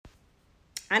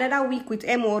Another week with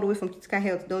Emo all the way from Critical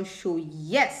Health don't show.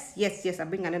 Yes. I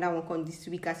bring another one on this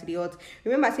week as the hot.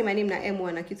 Remember, say my name na Emo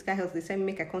and Critical Health. They say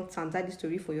make I can't standard this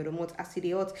story for your remote as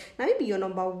the hot. Now maybe your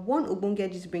number one Obonge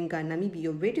gist bringer. Now maybe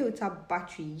your radio tap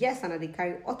battery. Yes, and they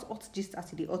carry hot gist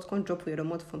as the hot can't drop for your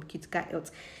remote from Critical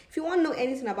Health. If you want to know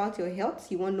anything about your health,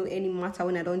 you want to know any matter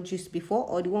when I don't gist before,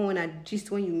 or the one when I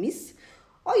gist when you miss.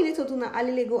 All you need to do now,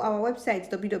 go our website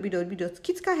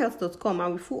www.criticalhealth.com,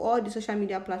 and we full all the social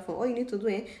media platform. All you need to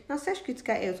do now search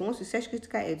Critical Health. Once you search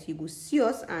Critical Health, you go see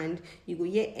us and you go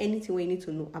hear anything you need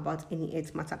to know about any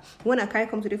health matter. When I carry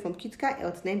come today from Critical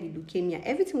Health, then the leukemia.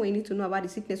 Everything you need to know about the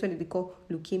sickness when they call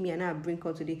leukemia, now I bring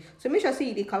come today. So make sure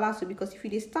you collapse, because if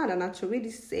you stand and actually read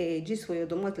this gist for your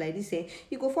domot like this,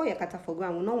 you go for your kata for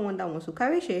ground. We no wonder one so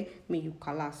carry share may you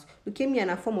collapse. Leukemia is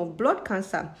a form of blood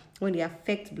cancer when they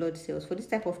affect blood cells. For this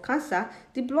type of cancer,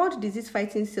 the blood disease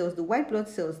fighting cells, the white blood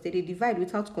cells, they divide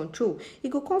without control. It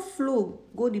go come flow,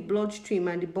 go the bloodstream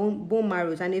and the bone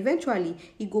marrows, and eventually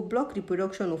it go block the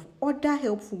production of other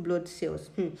helpful blood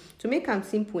cells. To make them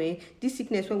simple, this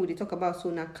sickness when we talk about so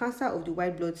now cancer of the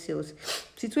white blood cells.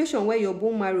 Situation where your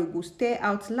bone marrow go stare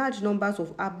out large numbers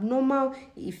of abnormal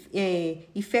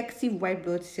effective white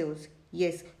blood cells.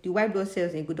 Yes, the white blood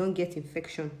cells go don't get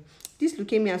infection. This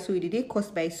leukemia so they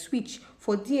caused by a switch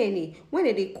for DNA. When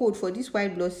they code for these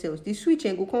white blood cells, the switch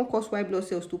go can cause white blood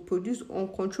cells to produce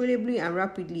uncontrollably and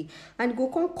rapidly, and go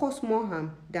can cause more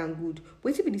harm than good.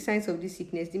 What will be the signs of this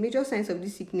sickness? The major signs of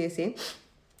this sickness,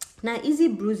 now easy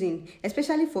bruising,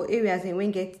 especially for areas when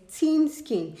get thin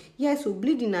skin. Yes, so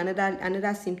bleeding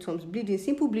another symptoms. Bleeding,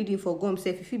 simple bleeding for gums.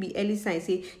 If you be early signs,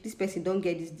 say this person don't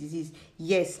get this disease.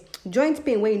 Yes, joint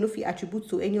pain when you know if you attribute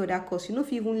to any other cause, you know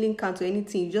if you even link out to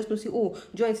anything, you just know say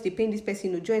joints they pain this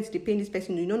person, joints they pain this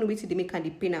person. You don't know what they make and they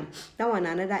pain them. That one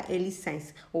another early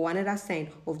signs or another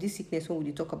sign of this sickness when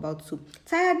we talk about too.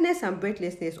 Tiredness and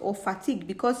breathlessness or fatigue,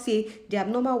 because say the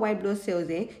abnormal white blood cells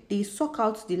they suck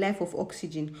out the life of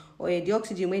oxygen, or the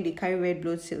oxygen when they carry red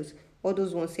blood cells. All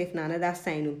those ones safe now another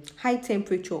sign. High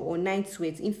temperature or night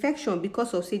sweats. Infection,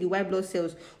 because of say the white blood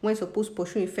cells when supposed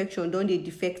pursue infection don't they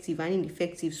defective and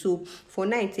ineffective. So for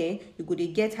night you go they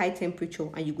get high temperature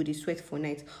and you go they sweat for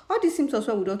night. All these symptoms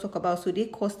when we don't talk about, so they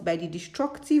caused by the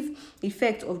destructive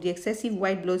effect of the excessive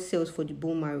white blood cells for the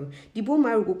bone marrow. The bone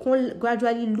marrow will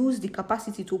gradually lose the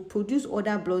capacity to produce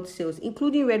other blood cells,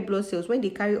 including red blood cells when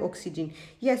they carry oxygen.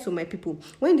 Yes, so my people,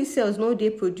 when these cells now they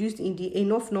produced in the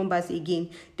enough numbers again,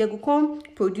 they go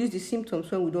produce the symptoms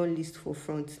when we don't list for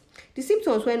front. The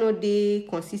symptoms when not they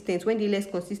consistent, when they less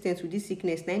consistent with this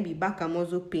sickness, now be back and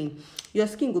muscle pain. Your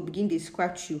skin go begin they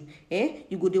scratch you.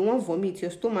 You go they want vomit,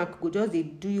 your stomach go just they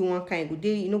do you one kind, go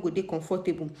they go they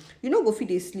comfortable. You know go feel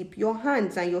they sleep. Your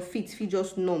hands and your feet feel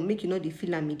just numb, make you know they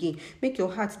feel them again. Make your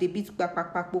heart they beat back,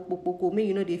 make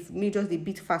you know they may just they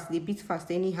beat fast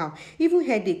anyhow. Even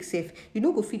headache safe, you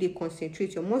know go feel they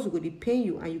concentrate, your muscle go they pain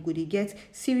you and you go they get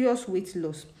serious weight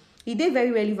loss. It is very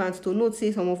relevant to note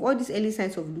say some of all these early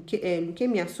signs of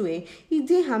leukemia so it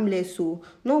is harmless, so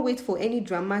not wait for any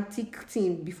dramatic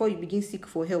thing before you begin seek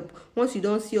for help. Once you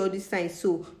don't see all these signs,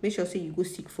 so make sure say you go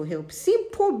seek for help.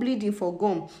 Simple bleeding for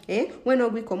gum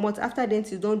when we come out after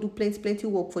dentist don't do plenty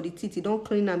work for the teeth, you don't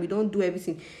clean them, you don't do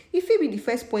everything. If it be the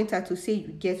first pointer to say you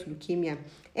get leukemia.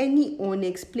 Any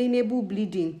unexplainable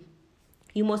bleeding,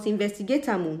 you must investigate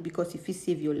them because if it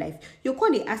save your life. You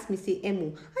can't ask me say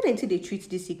Emo, how do they treat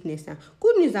this sickness?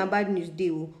 Good news and bad news day.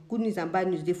 Good news and bad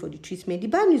news day for the treatment. The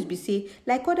bad news be say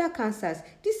like other cancers,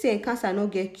 this cancer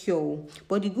not get cure.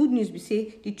 But the good news be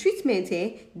say the treatment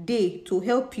day to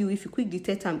help you if you quick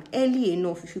detect them early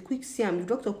enough. If you quick see them, the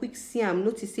doctor quick see them,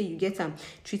 notice say you get them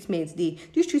treatment day.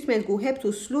 This treatment go help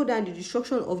to slow down the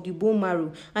destruction of the bone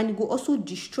marrow, and it will also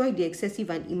destroy the excessive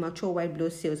and immature white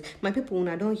blood cells. My people, when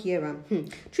I don't hear them.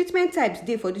 Treatment types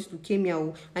dey for this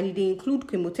leukemia, and they include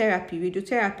chemotherapy,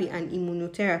 radiotherapy, and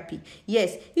immunotherapy.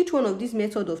 Yes, each one of these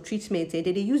methods of treatment, they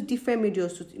use different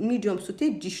mediums to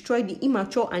take destroy the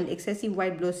immature and excessive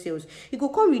white blood cells. It go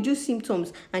come reduce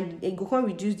symptoms and it go come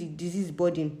reduce the disease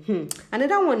burden.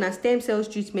 Another one is stem cells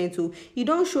treatment. So it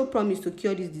don't show promise to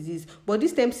cure this disease, but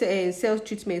this stem cells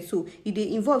treatment, so it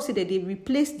they involve say that they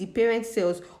replace the parent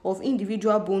cells of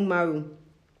individual bone marrow.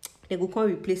 They go come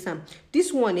replace them.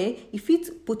 This one, if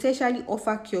it potentially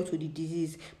offer cure to the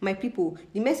disease. My people,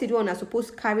 the message one are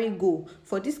supposed carry go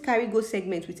for this carry go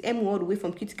segment with Emo all the way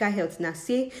from Critical Health. Now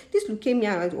say this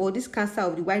leukemia or this cancer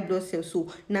of the white blood cells, so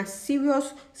now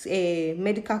serious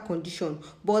medical condition,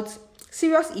 but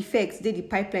serious effects dey the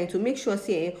pipeline to make sure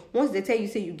say once they tell you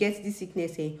say you get this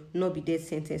sickness, not be death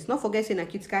sentence. Not forget say na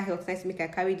Critical Health nice make I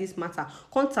carry this matter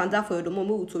come tanda for your domo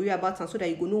make we tori about am so that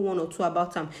you go know one or two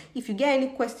about am. If you get any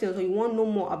questions or you want to know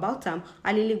more about am,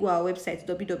 alele go our website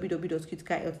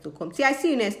www.criticalhealth.com. Till I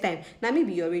see you next time. Now me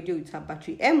be your radio with her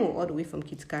battery Emo all the way from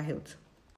Critical Health.